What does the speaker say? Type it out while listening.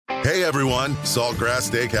Hey everyone, Saltgrass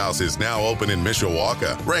Steakhouse is now open in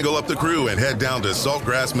Mishawaka. Wrangle up the crew and head down to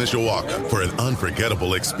Saltgrass Mishawaka for an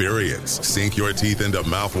unforgettable experience. Sink your teeth into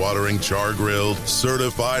mouth-watering char-grilled,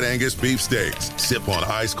 certified Angus beef steaks. Sip on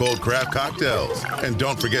ice-cold craft cocktails. And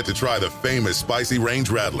don't forget to try the famous spicy range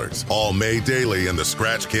rattlers, all made daily in the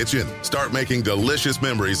Scratch Kitchen. Start making delicious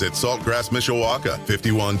memories at Saltgrass Mishawaka,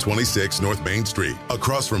 5126 North Main Street,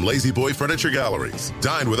 across from Lazy Boy Furniture Galleries.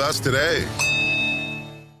 Dine with us today.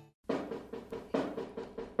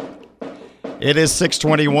 It is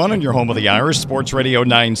 6:21 on your home of the Irish, Sports Radio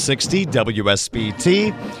 960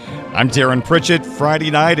 WSBT. I'm Darren Pritchett.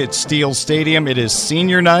 Friday night at Steel Stadium. It is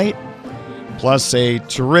senior night, plus a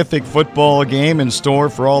terrific football game in store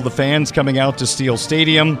for all the fans coming out to Steel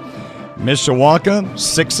Stadium. Mishawaka,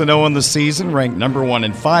 6-0 in the season, ranked number 1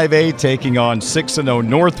 in 5A, taking on 6-0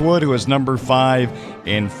 Northwood, who is number 5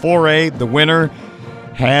 in 4A. The winner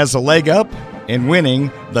has a leg up in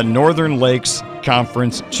winning the Northern Lakes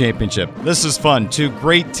Conference Championship. This is fun. Two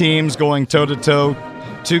great teams going toe-to-toe,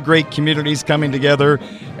 two great communities coming together,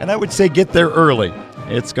 and I would say get there early.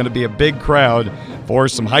 It's going to be a big crowd for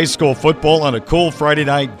some high school football on a cool Friday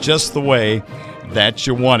night, just the way that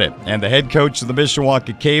you want it. And the head coach of the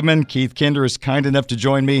Mishawaka Cavemen, Keith Kinder, is kind enough to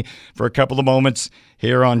join me for a couple of moments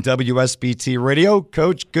here on WSBT Radio.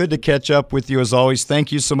 Coach, good to catch up with you as always.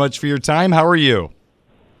 Thank you so much for your time. How are you?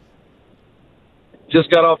 Just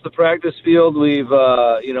got off the practice field. We've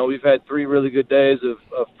had 3 really good days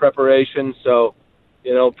of preparation. So,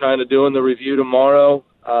 kind of doing the review tomorrow,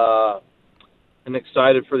 and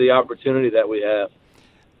excited for the opportunity that we have.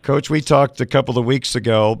 Coach, we talked a couple of weeks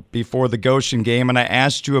ago before the Goshen game, and I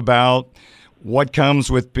asked you about what comes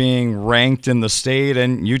with being ranked in the state,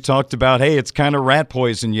 and you talked about, hey, it's kind of rat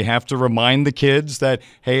poison. You have to remind the kids that,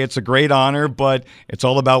 hey, it's a great honor, but it's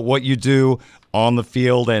all about what you do on the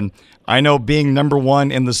field. And I know being number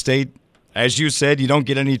 1 in the state, as you said, you don't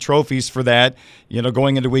get any trophies for that,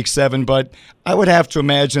 going into week 7. But I would have to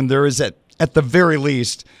imagine there is, at the very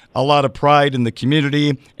least, a lot of pride in the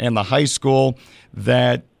community and the high school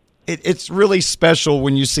that it's really special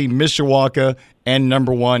when you see Mishawaka and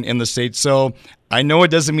number 1 in the state. So I know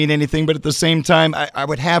it doesn't mean anything, but at the same time, I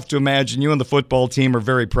would have to imagine you and the football team are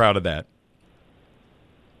very proud of that.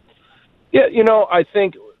 Yeah, I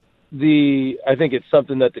think it's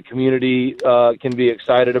something that the community can be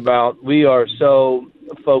excited about. We are so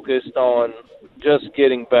focused on just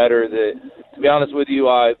getting better that, to be honest with you,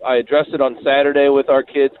 I addressed it on Saturday with our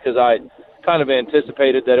kids because I kind of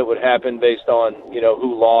anticipated that it would happen based on,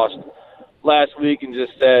 who lost last week, and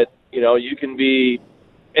just said, you can be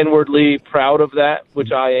inwardly proud of that,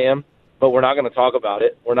 which I am, but we're not going to talk about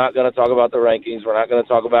it. We're not going to talk about the rankings. We're not going to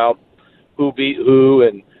talk about who beat who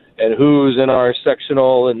and who's in our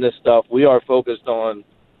sectional and this stuff. We are focused on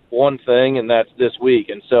one thing, and that's this week.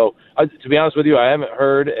 And so, to be honest with you, I haven't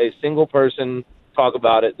heard a single person talk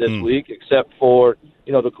about it this week, except for,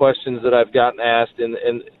 the questions that I've gotten asked in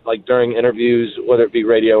like during interviews, whether it be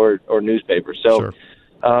radio or newspaper. So,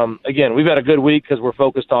 sure. Again, we've had a good week because we're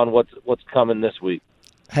focused on what's coming this week.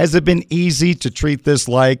 Has it been easy to treat this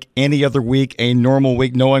like any other week, a normal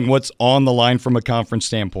week, knowing what's on the line from a conference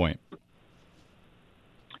standpoint?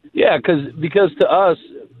 Yeah, because to us,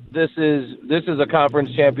 this is a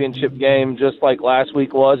conference championship game, just like last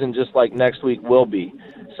week was, and just like next week will be.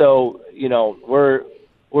 So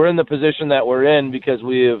we're in the position that we're in because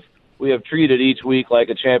we have treated each week like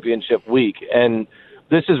a championship week, and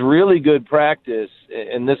this is really good practice.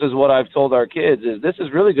 And this is what I've told our kids is this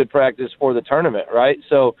is really good practice for the tournament, right?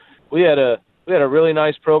 So we had a really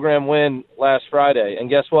nice program win last Friday, and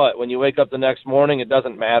guess what? When you wake up the next morning, it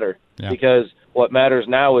doesn't matter because what matters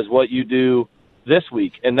now is what you do this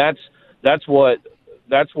week, and that's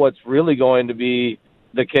what's really going to be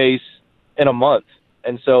the case in a month.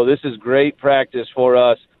 And so this is great practice for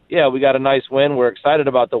us. Yeah, we got a nice win. We're excited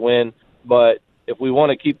about the win, but if we want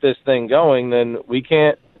to keep this thing going, then we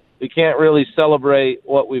can't really celebrate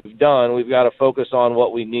what we've done. We've got to focus on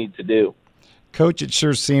what we need to do. Coach, it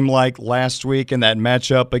sure seemed like last week in that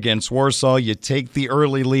matchup against Warsaw, you take the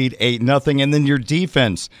early lead 8-0, and then your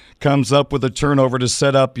defense comes up with a turnover to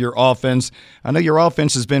set up your offense. I know your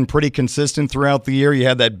offense has been pretty consistent throughout the year. You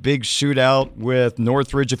had that big shootout with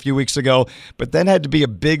Northridge a few weeks ago, but that had to be a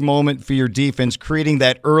big moment for your defense, creating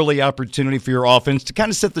that early opportunity for your offense to kind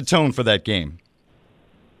of set the tone for that game.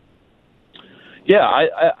 Yeah,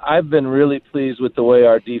 I've been really pleased with the way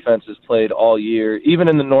our defense has played all year, even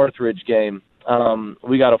in the Northridge game.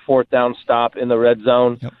 We got a 4th down stop in the red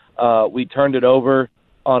zone. Yep. We turned it over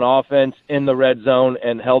on offense in the red zone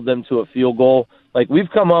and held them to a field goal. Like we've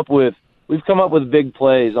come up with big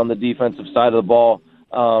plays on the defensive side of the ball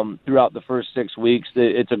throughout the first 6 weeks.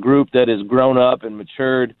 It's a group that has grown up and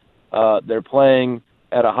matured. They're playing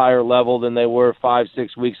at a higher level than they were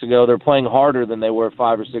 5-6 weeks ago. They're playing harder than they were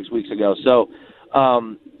 5 or 6 weeks ago. So,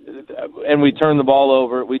 and we turned the ball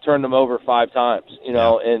over. We turned them over 5 times,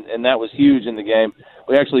 and that was huge in the game.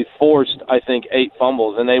 We actually forced, I think, 8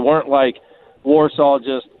 fumbles, and they weren't like Warsaw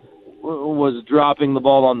just was dropping the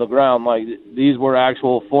ball on the ground. Like, these were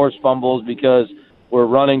actual forced fumbles because we're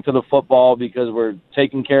running to the football, because we're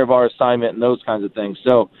taking care of our assignment and those kinds of things.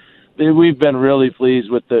 So we've been really pleased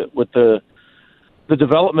with the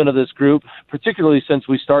development of this group, particularly since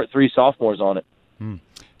we start 3 sophomores on it.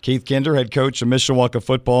 Keith Kinder, head coach of Mishawaka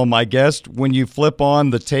football, my guest. When you flip on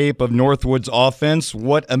the tape of Northwood's offense,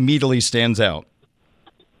 what immediately stands out?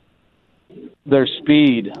 Their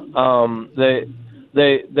speed.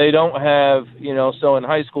 They don't have, so in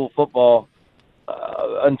high school football,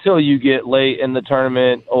 until you get late in the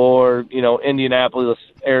tournament or, Indianapolis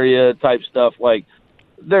area type stuff, like,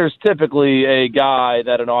 there's typically a guy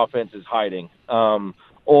that an offense is hiding,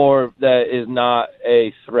 or that is not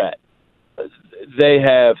a threat. They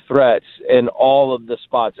have threats in all of the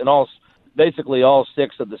spots, and basically all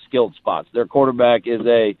 6 of the skilled spots. Their quarterback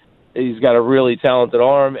he's got a really talented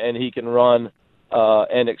arm, and he can run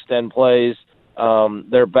and extend plays.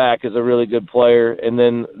 Their back is a really good player, and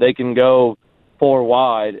then they can go 4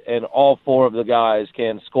 wide, and all 4 of the guys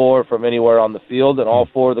can score from anywhere on the field, and all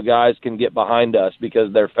 4 of the guys can get behind us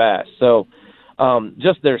because they're fast. So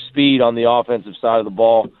just their speed on the offensive side of the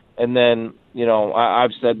ball. And then,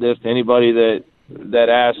 I've said this to anybody that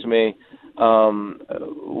asks me,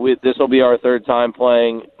 this will be our 3rd time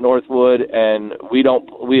playing Northwood, and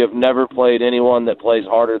we have never played anyone that plays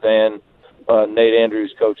harder than Nate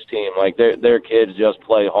Andrews' coach team. Like, their kids just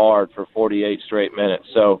play hard for 48 straight minutes.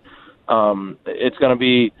 So it's going to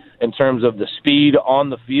be, in terms of the speed on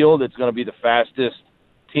the field, it's going to be the fastest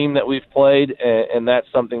team that we've played, and that's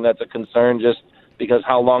something that's a concern, just because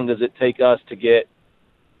how long does it take us to get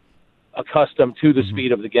accustomed to the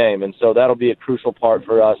speed of the game? And so that'll be a crucial part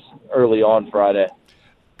for us early on Friday.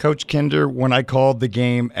 Coach Kinder, when I called the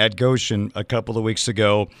game at Goshen a couple of weeks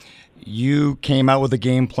ago, you came out with a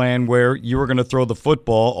game plan where you were going to throw the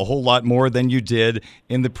football a whole lot more than you did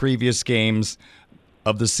in the previous games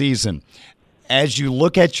of the season. As you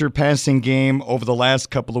look at your passing game over the last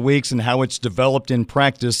couple of weeks and how it's developed in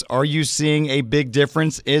practice, are you seeing a big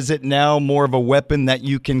difference? Is it now more of a weapon that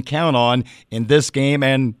you can count on in this game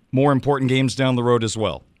and more important games down the road as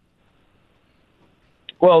well?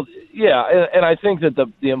 Well, yeah, and I think that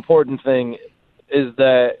the important thing is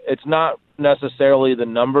that it's not necessarily the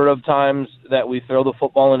number of times that we throw the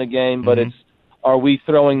football in a game, but it's, are we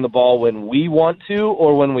throwing the ball when we want to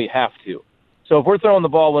or when we have to? So if we're throwing the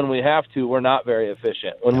ball when we have to, we're not very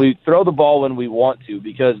efficient. When we throw the ball when we want to,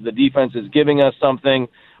 because the defense is giving us something,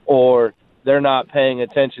 or they're not paying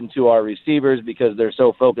attention to our receivers because they're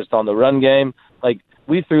so focused on the run game. Like,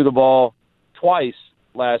 we threw the ball twice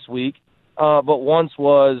last week, but once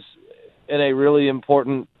was in a really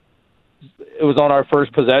important – it was on our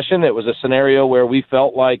first possession. It was a scenario where we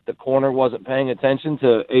felt like the corner wasn't paying attention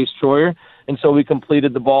to Ace Troyer, and so we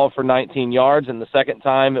completed the ball for 19 yards. And the second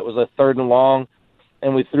time it was a 3rd and long,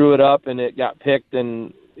 and we threw it up, and it got picked,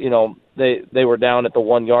 and, they were down at the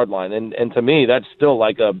 1 yard line. And to me, that's still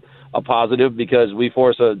like a positive, because we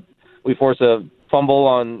force a fumble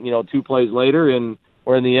on, 2 plays later, and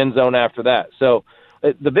we're in the end zone after that. So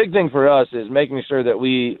the big thing for us is making sure that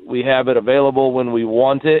we have it available when we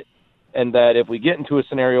want it, and that if we get into a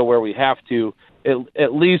scenario where we have to,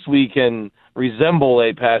 at least we can resemble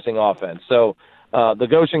a passing offense. So the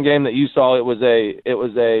Goshen game that you saw, it was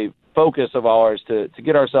a focus of ours to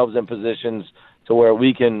get ourselves in positions to where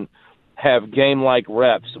we can have game-like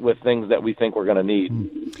reps with things that we think we're going to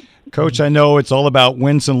need. Coach, I know it's all about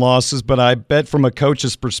wins and losses, but I bet from a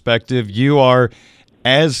coach's perspective, you are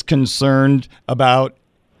as concerned about,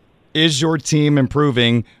 is your team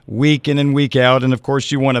improving week in and week out? And, of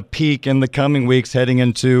course, you want to peak in the coming weeks heading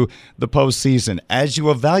into the postseason. As you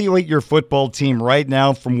evaluate your football team right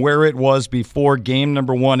now from where it was before game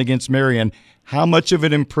number 1 against Marion, how much of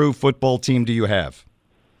an improved football team do you have?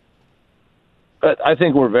 I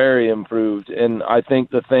think we're very improved, and I think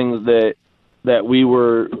the things that we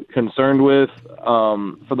were concerned with,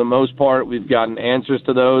 for the most part, we've gotten answers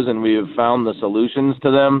to those, and we have found the solutions to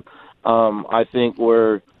them. I think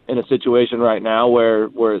we're in a situation right now where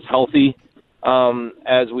we're as healthy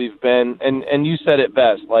as we've been. And you said it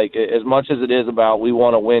best, like, as much as it is about we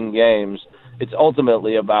want to win games, it's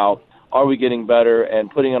ultimately about, are we getting better and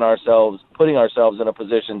putting ourselves in a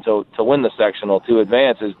position to win the sectional, to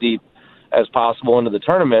advance as deep as possible into the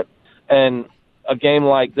tournament. And a game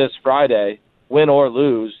like this Friday, win or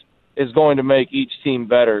lose, is going to make each team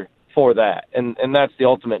better for that. And that's the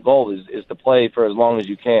ultimate goal is to play for as long as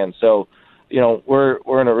you can. So,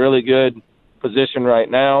 we're in a really good position right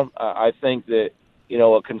now. I think that,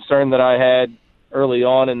 a concern that I had early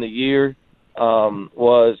on in the year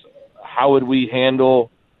was how would we handle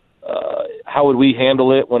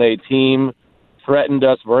it when a team threatened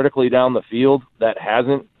us vertically down the field. That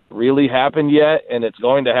hasn't really happened yet, and it's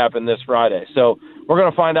going to happen this Friday. So we're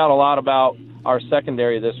going to find out a lot about our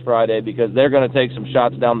secondary this Friday because they're going to take some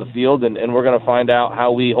shots down the field, and we're going to find out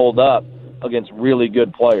how we hold up against really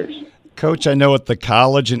good players. Coach, I know at the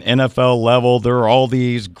college and NFL level, there are all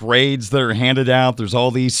these grades that are handed out. There's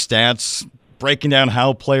all these stats breaking down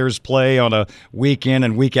how players play on a week-in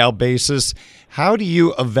and week-out basis. How do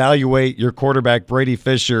you evaluate your quarterback, Brady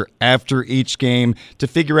Fisher, after each game to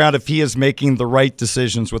figure out if he is making the right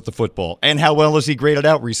decisions with the football? And how well has he graded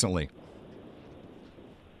out recently?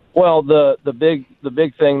 Well, the big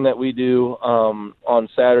thing that we do on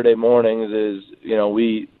Saturday mornings is,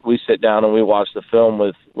 we sit down and we watch the film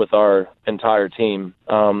with our entire team.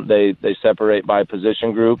 They separate by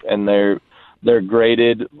position group, and they're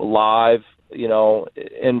graded live,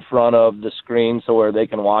 in front of the screen so where they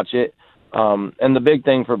can watch it. And the big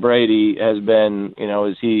thing for Brady has been,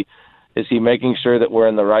 is he making sure that we're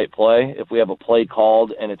in the right play? If we have a play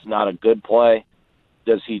called and it's not a good play,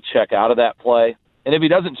 does he check out of that play? And if he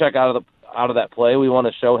doesn't check out of that play, we want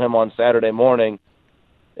to show him on Saturday morning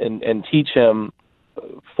and teach him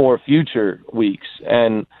for future weeks.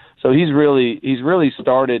 And so he's really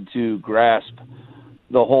started to grasp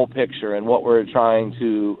the whole picture and what we're trying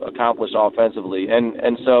to accomplish offensively.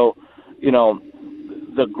 And so,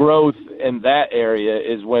 the growth in that area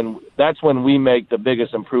is that's when we make the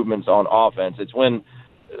biggest improvements on offense. It's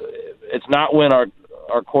not when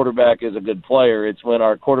our quarterback is a good player. It's when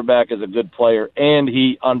our quarterback is a good player and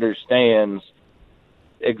he understands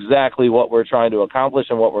exactly what we're trying to accomplish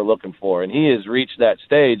and what we're looking for. And he has reached that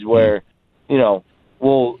stage where,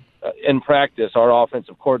 we'll in practice, our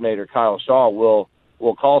offensive coordinator, Kyle Shaw, will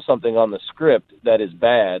call something on the script that is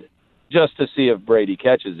bad just to see if Brady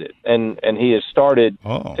catches it. And he has started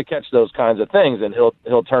to catch those kinds of things. And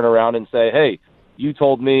he'll turn around and say, hey, you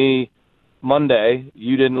told me Monday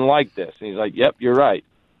you didn't like this. And he's like, yep, you're right.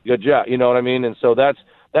 Good job. You know what I mean? And so that's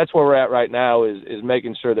where we're at right now is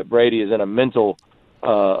making sure that Brady is in a mental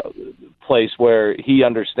place where he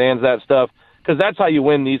understands that stuff. Because that's how you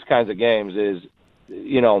win these kinds of games is,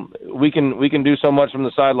 we can do so much from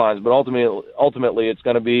the sidelines, but ultimately it's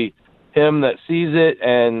going to be him that sees it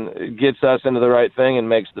and gets us into the right thing and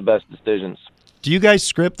makes the best decisions. Do you guys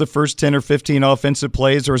script the first 10 or 15 offensive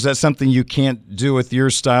plays, or is that something you can't do with your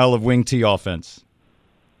style of wing T offense?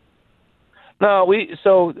 No, we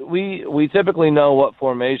typically know what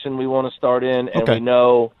formation we want to start in, and we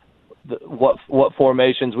know what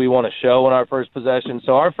formations we want to show in our first possession.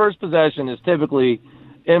 So our first possession is typically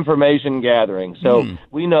information gathering. So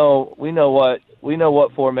we know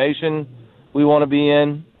what formation we want to be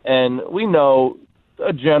in, and we know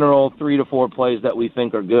a general 3 to 4 plays that we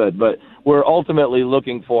think are good. But we're ultimately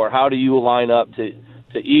looking for how do you line up to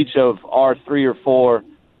each of our 3 or 4,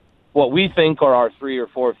 what we think are our 3 or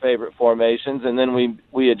 4 favorite formations, and then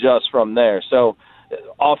we adjust from there. So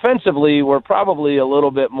offensively, we're probably a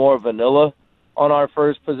little bit more vanilla on our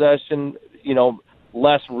first possession,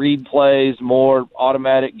 less read plays, more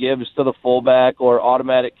automatic gives to the fullback or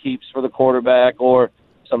automatic keeps for the quarterback or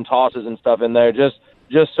some tosses and stuff in there, just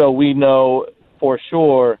so we know for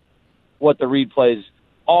sure what the read plays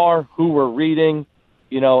are, who we're reading,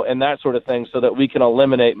 and that sort of thing so that we can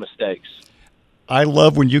eliminate mistakes. I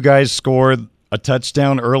love when you guys score a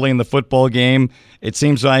touchdown early in the football game. It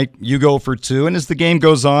seems like you go for 2, and as the game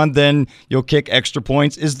goes on, then you'll kick extra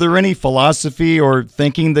points. Is there any philosophy or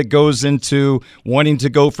thinking that goes into wanting to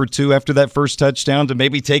go for 2 after that first touchdown to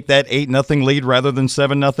maybe take that 8-0 lead rather than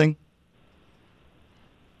 7-0?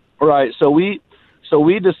 Right. So we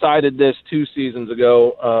decided this 2 seasons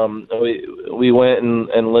ago. We went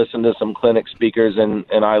and listened to some clinic speakers,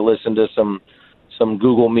 and I listened to some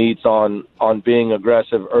Google Meets on being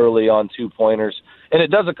aggressive early on 2-pointers. And it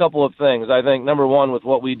does a couple of things. I think, number one, with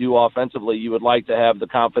what we do offensively, you would like to have the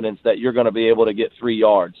confidence that you're going to be able to get 3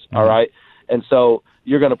 yards, all right? And so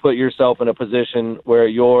you're going to put yourself in a position where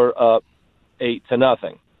you're up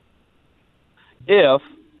 8-0. If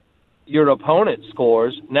your opponent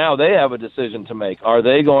scores, now they have a decision to make. Are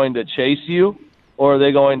they going to chase you or are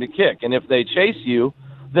they going to kick? And if they chase you,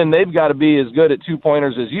 then they've got to be as good at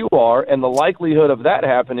 2-pointers as you are, and the likelihood of that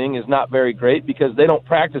happening is not very great because they don't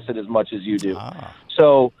practice it as much as you do.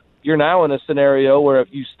 So you're now in a scenario where if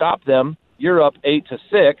you stop them, you're up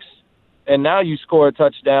 8-6, and now you score a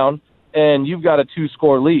touchdown, and you've got a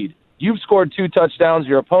 2-score lead. You've scored 2 touchdowns,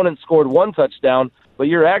 your opponent scored 1 touchdown, but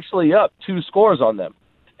you're actually up 2 scores on them.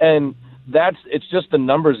 And it's just the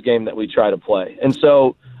numbers game that we try to play. And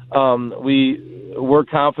so we're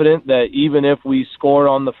confident that even if we score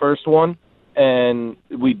on the first one and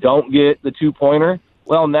we don't get the 2-pointer,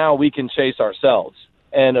 well, now we can chase ourselves.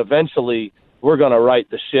 And eventually we're going to right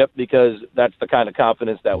the ship because that's the kind of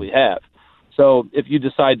confidence that we have. So if you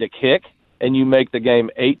decide to kick and you make the game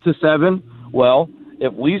 8-7, well,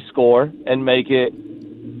 if we score and make it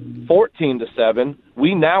 14-7,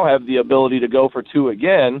 we now have the ability to go for 2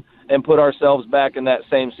 again and put ourselves back in that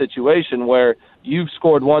same situation where you've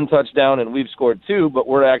scored 1 touchdown and we've scored 2, but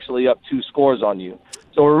we're actually up 2 scores on you.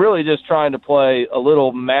 So we're really just trying to play a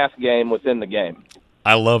little math game within the game.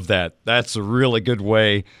 I love that. That's a really good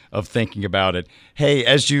way of thinking about it. Hey,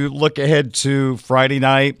 as you look ahead to Friday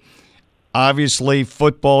night, obviously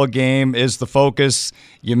football game is the focus.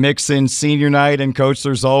 You mix in senior night, and, Coach,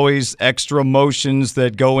 there's always extra emotions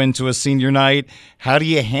that go into a senior night. How do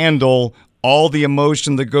you handle all the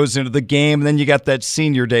emotion that goes into the game? And then you got that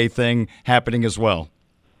senior day thing happening as well.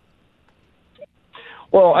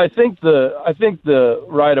 Well, I think the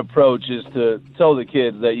right approach is to tell the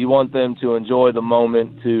kids that you want them to enjoy the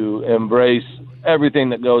moment, to embrace everything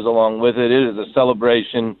that goes along with it. It is a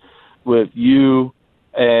celebration with you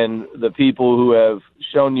and the people who have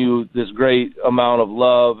shown you this great amount of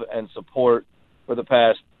love and support for the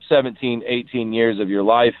past 17, 18 years of your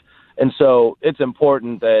life. And so it's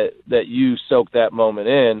important that you soak that moment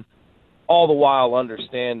in, all the while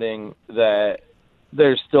understanding that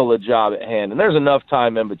there's still a job at hand. And there's enough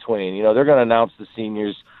time in between. You know, they're going to announce the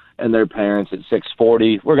seniors and their parents at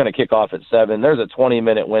 6:40. We're going to kick off at 7. There's a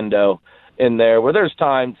 20-minute window in there where there's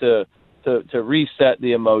time to reset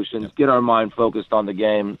the emotions, get our mind focused on the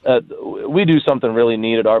game. We do something really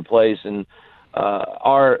neat at our place, and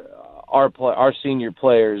our senior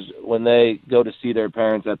players, when they go to see their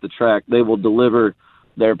parents at the track, they will deliver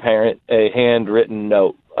their parent a handwritten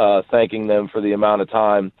note thanking them for the amount of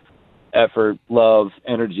time, effort, love,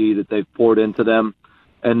 energy that they've poured into them.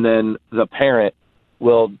 And then the parent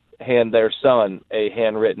will hand their son a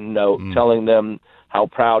handwritten note telling them how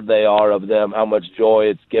proud they are of them, how much joy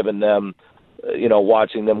it's given them,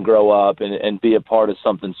 watching them grow up and be a part of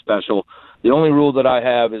something special. The only rule that I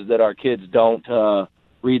have is that our kids don't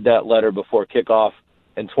read that letter before kickoff.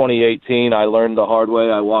 In 2018, I learned the hard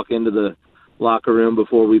way. I walk into the locker room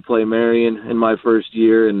before we play Marion in my first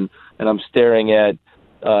year, and I'm staring at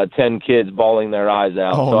 10 kids bawling their eyes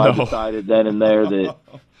out. I decided then and there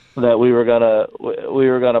that we were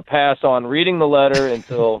gonna pass on reading the letter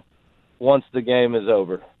until once the game is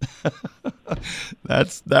over.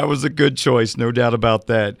 That was a good choice, no doubt about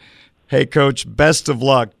that. Hey, Coach, best of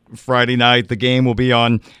luck Friday night. The game will be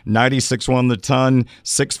on 96.1 The Ton,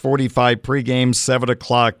 6:45 pregame, 7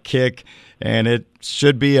 o'clock kick. And it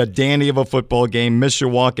should be a dandy of a football game,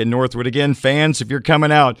 Mishawaka and Northwood. Again, fans, if you're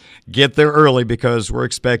coming out, get there early because we're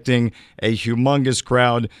expecting a humongous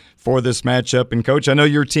crowd for this matchup. And, Coach, I know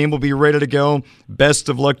your team will be ready to go. Best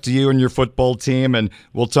of luck to you and your football team, and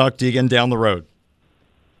we'll talk to you again down the road.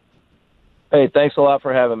 Hey, thanks a lot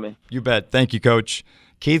for having me. You bet. Thank you, Coach.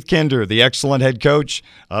 Keith Kinder, the excellent head coach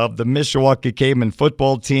of the Mishawaka Cavemen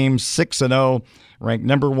football team, 6-0. Ranked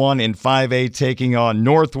number 1 in 5A, taking on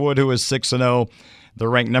Northwood, who is 6-0.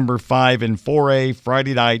 They're ranked number 5 in 4A,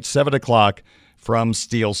 Friday night, 7 o'clock from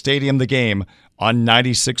Steel Stadium. The game on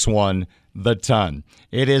 96.1 The Ton.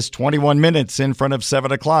 It is 21 minutes in front of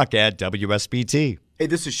 7 o'clock at WSBT. Hey,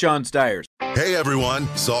 this is Sean Stiers. Hey everyone,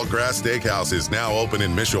 Saltgrass Steakhouse is now open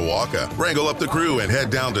in Mishawaka. Wrangle up the crew and head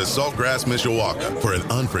down to Saltgrass Mishawaka for an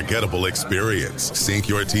unforgettable experience. Sink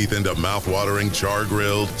your teeth into mouth-watering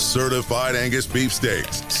char-grilled, certified Angus beef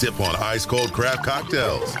steaks. Sip on ice-cold craft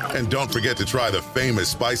cocktails. And don't forget to try the famous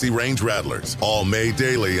spicy range rattlers, all made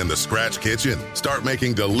daily in the Scratch Kitchen. Start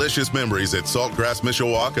making delicious memories at Saltgrass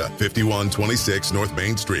Mishawaka, 5126 North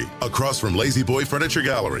Main Street, across from Lazy Boy Furniture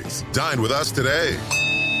Galleries. Dine with us today.